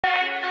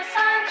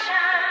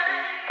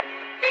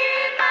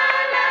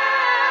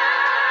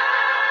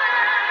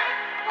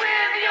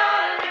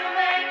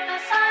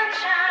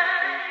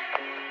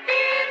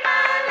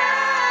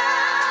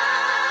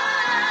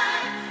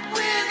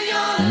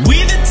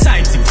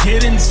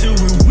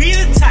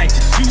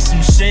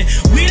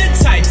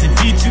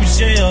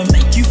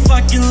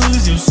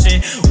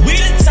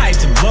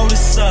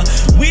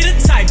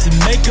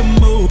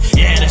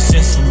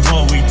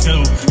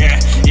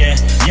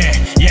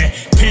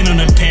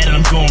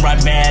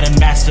I mad and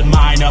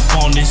mastermind up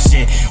on this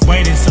shit.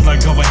 Wait until I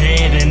go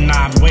ahead and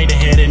I'm way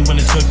ahead and when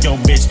it took your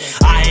bitch.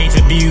 I hate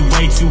to be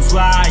way too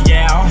fly,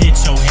 yeah, I'll hit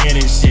your head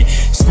and shit.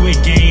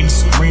 Squid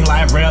Games, green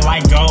light, red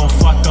light, go,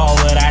 fuck all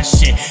of that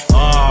shit.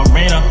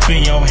 Red up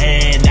in your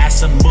head,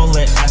 that's a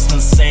bullet, that's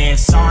not saying.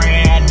 Sorry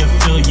I had to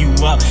fill you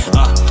up,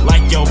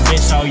 like your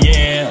bitch, oh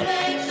yeah.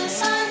 Make the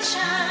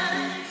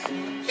sunshine,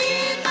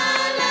 feed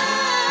my life.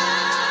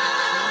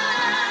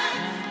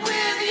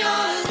 With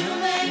yours, you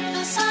make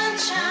the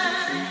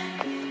sunshine,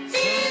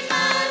 feed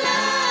my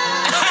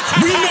life.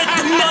 We make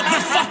the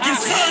motherfucking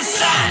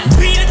sunshine.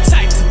 We the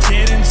type to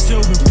get into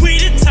it, we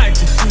the type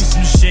to do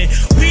some shit.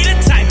 We the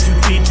type to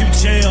be too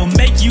chill,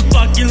 make you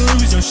fucking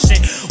lose your shit.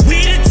 We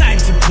the type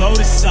to blow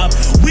this up,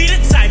 we the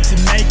type to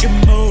make a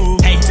move.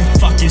 Hate to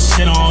fucking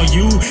shit on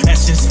you,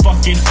 that's just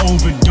fucking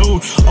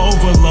overdue.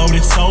 Overload,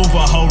 it's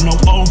over, ho, no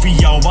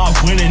OVO. I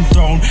went and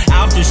thrown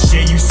out the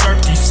shit, you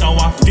searchy, so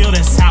I feel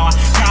that's how I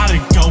gotta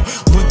go.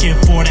 Looking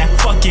for that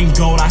fucking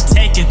gold, I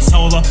take a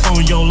toll up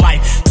on your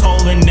life,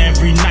 tolling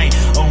every night.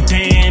 Oh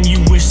damn,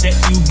 you wish that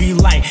you be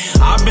like.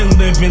 I've been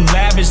living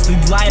lavishly,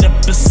 light up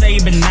a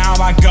saber, now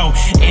I go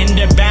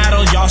into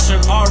battle. Y'all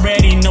should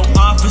already know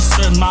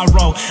officer my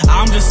role.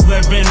 I'm just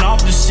living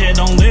off the shit,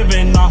 I'm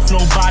living off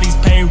nobody's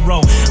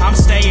payroll. I'm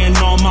staying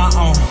on my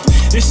own,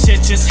 this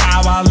shit just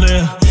how I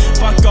live.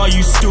 Fuck all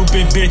you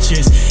stupid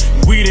bitches,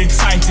 we the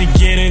type to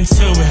get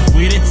into it.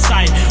 We the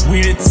type,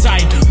 we the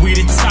type, we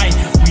the type,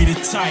 we the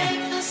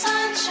type.